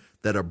presume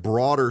that a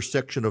broader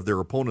section of their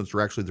opponents are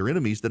actually their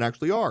enemies than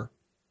actually are.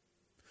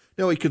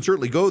 Now, it can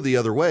certainly go the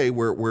other way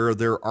where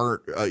there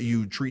aren't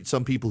you treat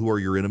some people who are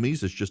your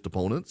enemies as just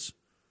opponents.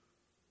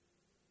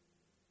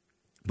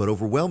 But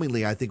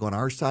overwhelmingly, I think on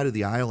our side of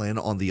the aisle and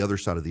on the other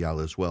side of the aisle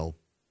as well,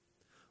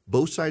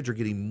 both sides are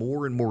getting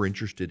more and more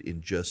interested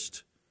in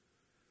just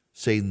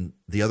saying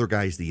the other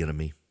guy's the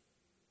enemy.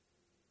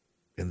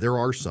 And there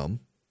are some.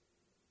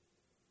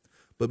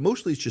 But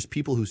mostly it's just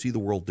people who see the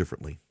world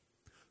differently,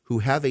 who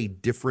have a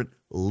different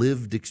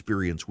lived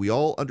experience. We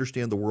all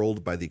understand the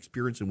world by the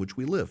experience in which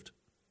we lived.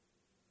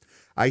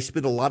 I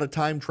spend a lot of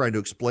time trying to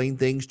explain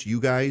things to you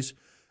guys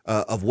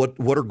of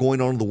what are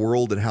going on in the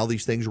world and how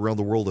these things around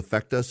the world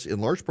affect us, in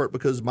large part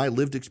because my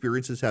lived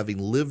experiences, having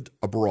lived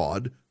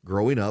abroad,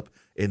 growing up,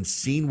 and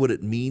seen what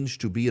it means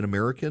to be an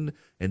American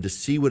and to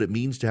see what it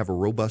means to have a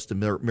robust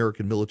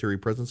American military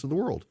presence in the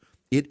world.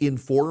 It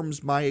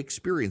informs my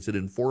experience. It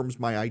informs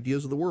my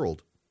ideas of the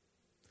world.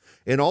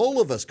 And all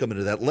of us come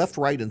into that, left,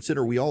 right, and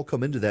center. We all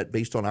come into that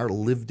based on our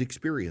lived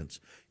experience.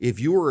 If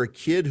you were a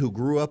kid who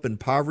grew up in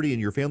poverty and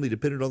your family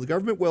depended on the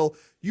government, well,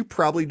 you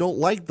probably don't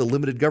like the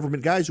limited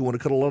government guys who want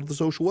to cut a lot of the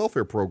social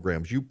welfare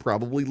programs. You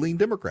probably lean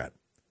Democrat.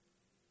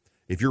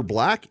 If you're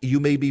black, you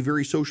may be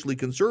very socially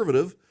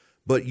conservative,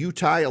 but you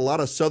tie a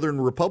lot of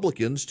Southern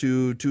Republicans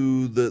to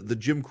the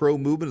Jim Crow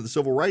movement and the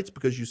civil rights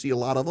because you see a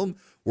lot of them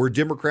were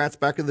Democrats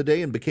back in the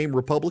day and became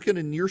Republican,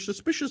 and you're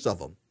suspicious of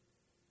them.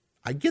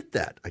 I get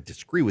that. I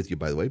disagree with you,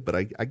 by the way, but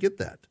I get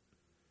that.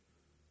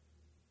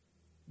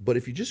 But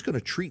if you're just going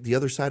to treat the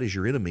other side as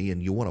your enemy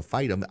and you want to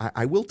fight them,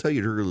 I will tell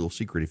you a little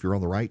secret. If you're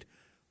on the right,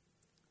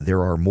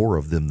 there are more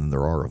of them than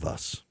there are of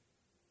us.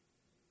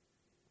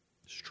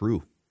 It's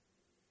true.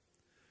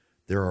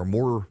 There are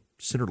more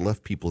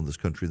center-left people in this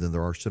country than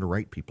there are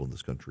center-right people in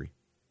this country.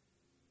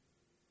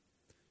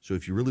 So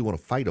if you really want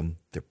to fight them,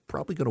 they're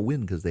probably going to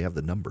win because they have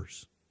the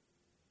numbers.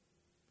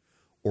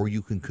 Or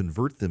you can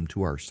convert them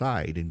to our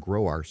side and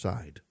grow our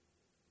side.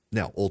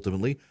 Now,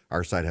 ultimately,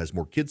 our side has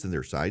more kids than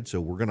their side,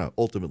 so we're going to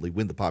ultimately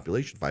win the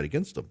population fight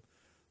against them.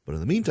 But in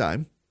the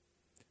meantime,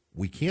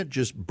 we can't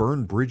just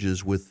burn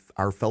bridges with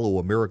our fellow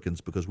Americans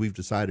because we've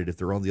decided if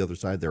they're on the other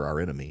side, they're our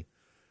enemy.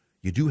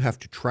 You do have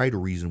to try to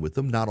reason with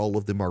them. Not all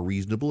of them are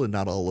reasonable, and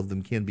not all of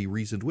them can be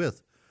reasoned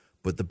with.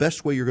 But the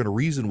best way you're going to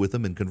reason with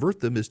them and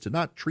convert them is to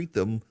not treat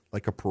them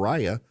like a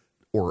pariah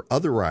or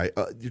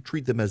you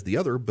treat them as the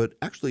other, but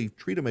actually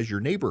treat them as your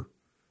neighbor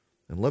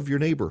and love your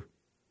neighbor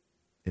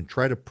and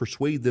try to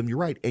persuade them you're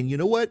right. And you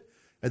know what?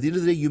 At the end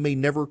of the day, you may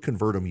never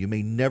convert them. You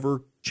may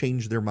never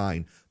change their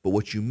mind. But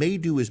what you may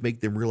do is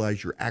make them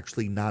realize you're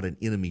actually not an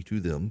enemy to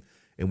them.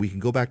 And we can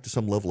go back to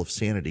some level of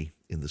sanity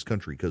in this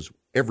country because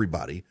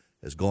everybody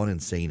has gone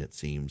insane, it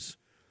seems.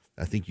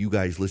 I think you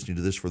guys listening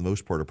to this for the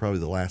most part are probably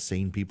the last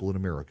sane people in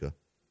America.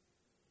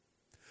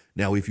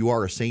 Now, if you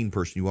are a sane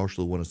person, you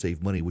actually want to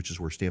save money, which is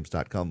where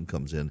Stamps.com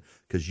comes in,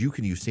 because you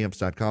can use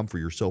Stamps.com for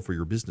yourself or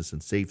your business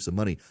and save some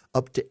money.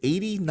 Up to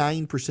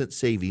 89%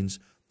 savings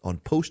on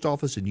post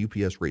office and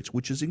UPS rates,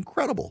 which is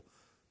incredible.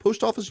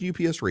 Post office and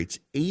UPS rates,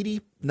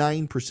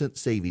 89%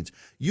 savings.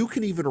 You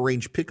can even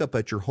arrange pickup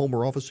at your home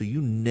or office so you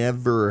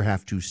never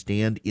have to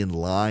stand in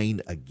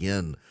line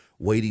again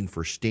waiting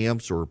for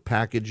stamps or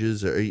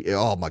packages.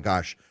 Oh, my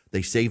gosh,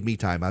 they save me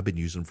time. I've been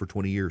using them for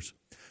 20 years.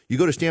 You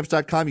go to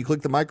Stamps.com, you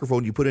click the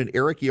microphone, you put in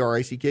Eric,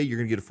 E-R-I-C-K, you're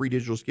going to get a free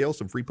digital scale,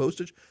 some free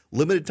postage,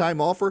 limited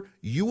time offer.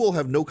 You will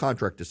have no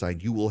contract to sign.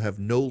 You will have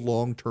no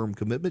long-term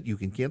commitment. You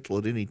can cancel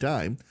at any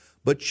time,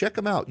 but check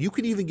them out. You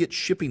can even get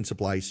shipping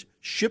supplies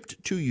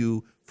shipped to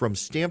you from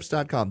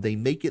Stamps.com. They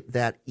make it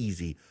that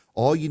easy.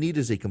 All you need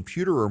is a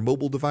computer or a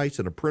mobile device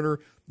and a printer.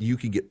 You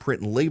can get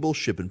print and labels,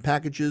 shipping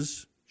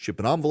packages,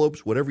 shipping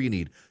envelopes, whatever you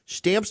need.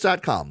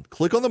 Stamps.com.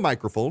 Click on the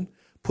microphone.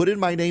 Put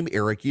in my name,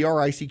 Eric,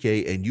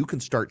 E-R-I-C-K, and you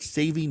can start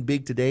saving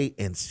big today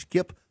and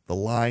skip the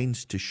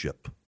lines to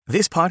ship.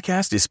 This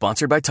podcast is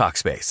sponsored by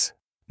Talkspace.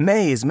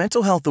 May is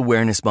Mental Health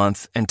Awareness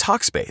Month, and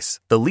Talkspace,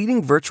 the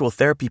leading virtual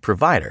therapy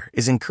provider,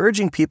 is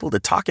encouraging people to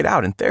talk it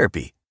out in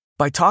therapy.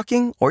 By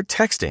talking or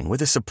texting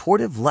with a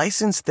supportive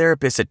licensed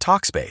therapist at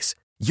Talkspace,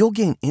 you'll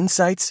gain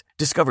insights,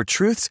 discover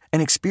truths,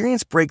 and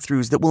experience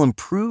breakthroughs that will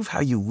improve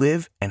how you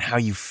live and how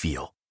you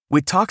feel.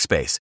 With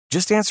Talkspace,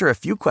 just answer a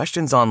few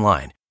questions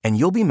online, and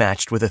you'll be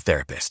matched with a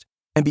therapist.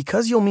 And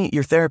because you'll meet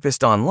your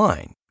therapist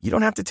online, you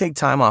don't have to take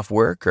time off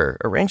work or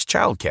arrange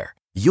childcare.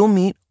 You'll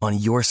meet on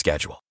your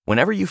schedule,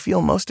 whenever you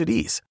feel most at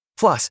ease.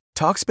 Plus,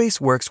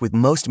 Talkspace works with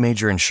most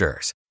major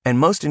insurers, and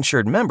most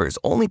insured members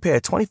only pay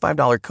a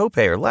 $25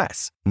 copay or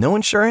less. No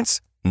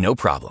insurance? No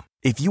problem.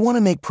 If you want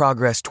to make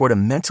progress toward a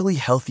mentally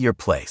healthier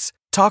place,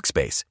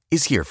 Talkspace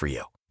is here for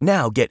you.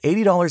 Now get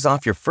 $80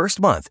 off your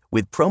first month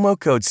with promo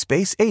code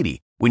SPACE80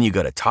 when you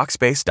go to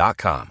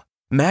Talkspace.com.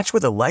 Match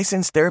with a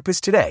licensed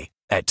therapist today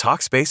at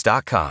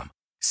Talkspace.com.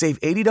 Save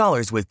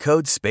 $80 with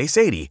code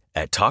SPACE80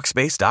 at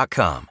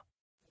Talkspace.com.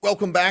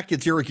 Welcome back.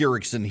 It's Eric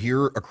Erickson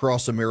here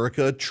across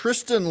America.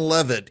 Tristan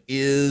Levitt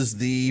is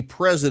the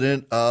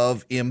president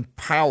of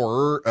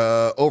Empower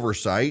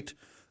Oversight,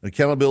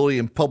 Accountability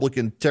and Public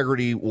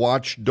Integrity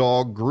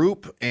Watchdog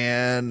Group,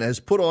 and has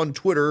put on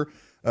Twitter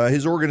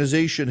his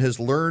organization has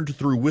learned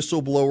through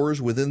whistleblowers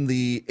within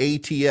the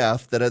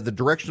ATF that at the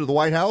direction of the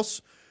White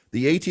House,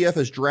 the ATF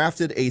has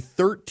drafted a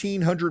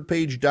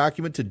 1,300-page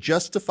document to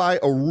justify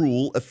a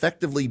rule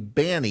effectively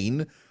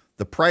banning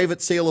The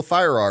private sale of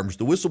firearms.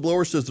 The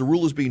whistleblower says the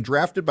rule is being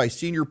drafted by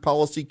senior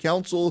policy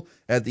counsel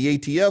at the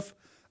ATF,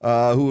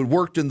 who had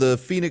worked in the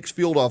Phoenix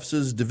Field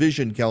Office's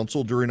Division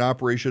Council during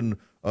Operation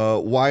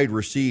Wide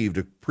Received,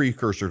 a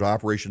precursor to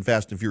Operation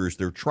Fast and Furious.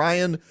 They're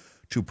trying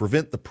to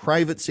prevent the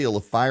private sale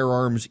of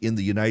firearms in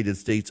the United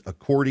States,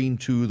 according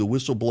to the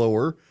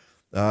whistleblower.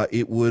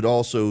 It would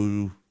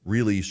also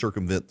really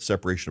circumvent the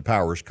separation of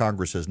powers.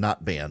 Congress has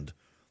not banned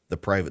the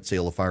private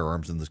sale of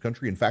firearms in this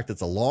country. In fact,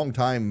 it's a long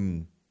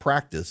time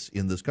practice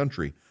in this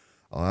country.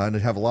 And I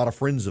have a lot of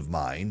friends of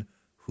mine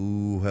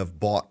who have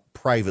bought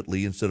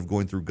privately instead of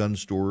going through gun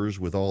stores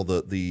with all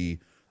the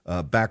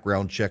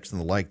background checks and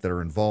the like that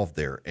are involved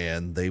there.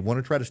 And they want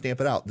to try to stamp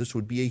it out. This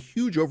would be a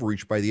huge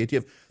overreach by the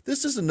ATF.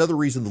 This is another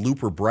reason the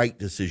Looper-Bright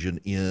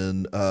decision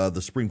in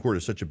the Supreme Court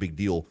is such a big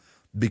deal,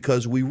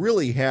 because we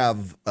really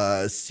have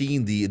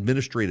seen the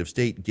administrative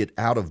state get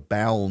out of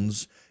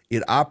bounds.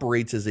 It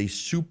operates as a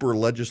super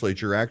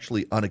legislature,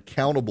 actually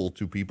unaccountable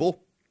to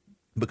people,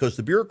 because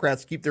the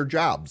bureaucrats keep their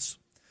jobs.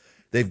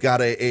 They've got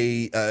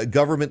a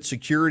government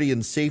security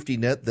and safety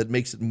net that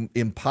makes it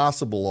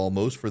impossible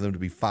almost for them to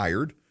be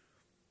fired,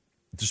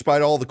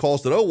 despite all the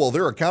calls that, oh, well,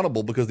 they're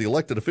accountable because the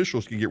elected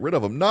officials can get rid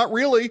of them. Not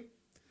really.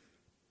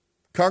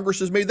 Congress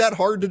has made that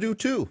hard to do,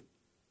 too.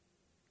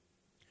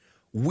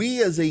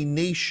 We as a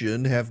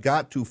nation have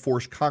got to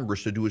force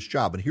Congress to do its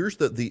job. And here's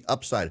the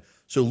upside.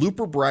 So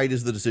Looper-Bright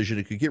is the decision.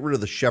 It could get rid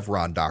of the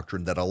Chevron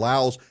doctrine that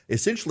allows,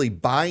 essentially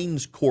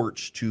binds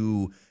courts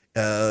to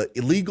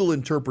illegal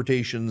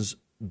interpretations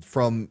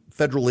from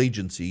federal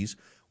agencies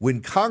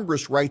when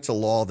Congress writes a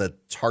law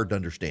that's hard to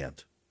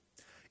understand.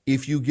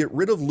 If you get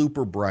rid of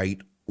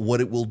Looper-Bright, what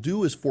it will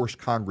do is force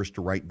Congress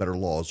to write better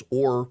laws,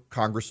 or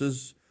Congress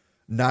is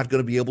not going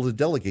to be able to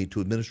delegate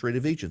to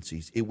administrative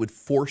agencies. It would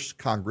force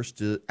Congress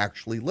to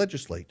actually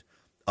legislate.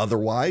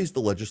 Otherwise,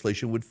 the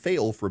legislation would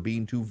fail for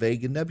being too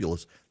vague and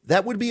nebulous.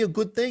 That would be a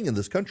good thing in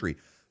this country.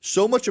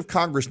 So much of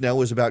Congress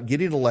now is about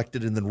getting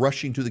elected and then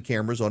rushing to the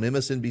cameras on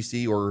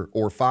MSNBC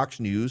or Fox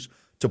News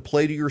to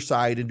play to your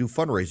side and do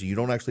fundraising. You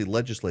don't actually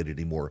legislate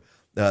anymore.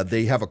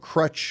 They have a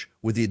crutch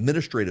with the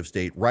administrative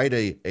state, write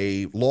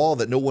a law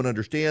that no one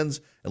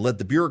understands and let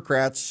the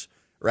bureaucrats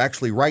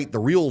actually write the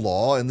real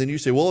law. And then you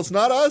say, well, it's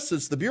not us,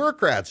 it's the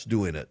bureaucrats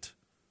doing it.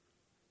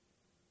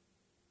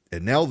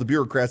 And now the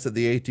bureaucrats at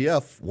the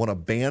ATF want to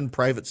ban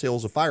private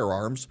sales of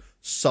firearms,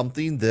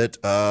 something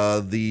that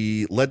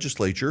the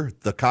legislature,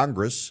 the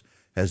Congress,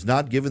 has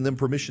not given them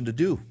permission to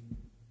do.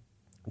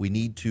 We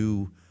need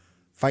to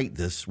fight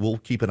this. We'll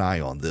keep an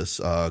eye on this.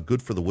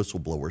 Good for the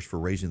whistleblowers for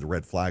raising the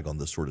red flag on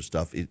this sort of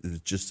stuff. It's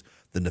just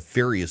the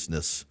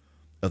nefariousness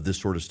of this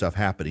sort of stuff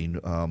happening.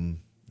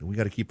 We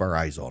got to keep our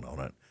eyes on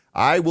it.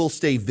 I will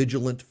stay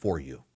vigilant for you.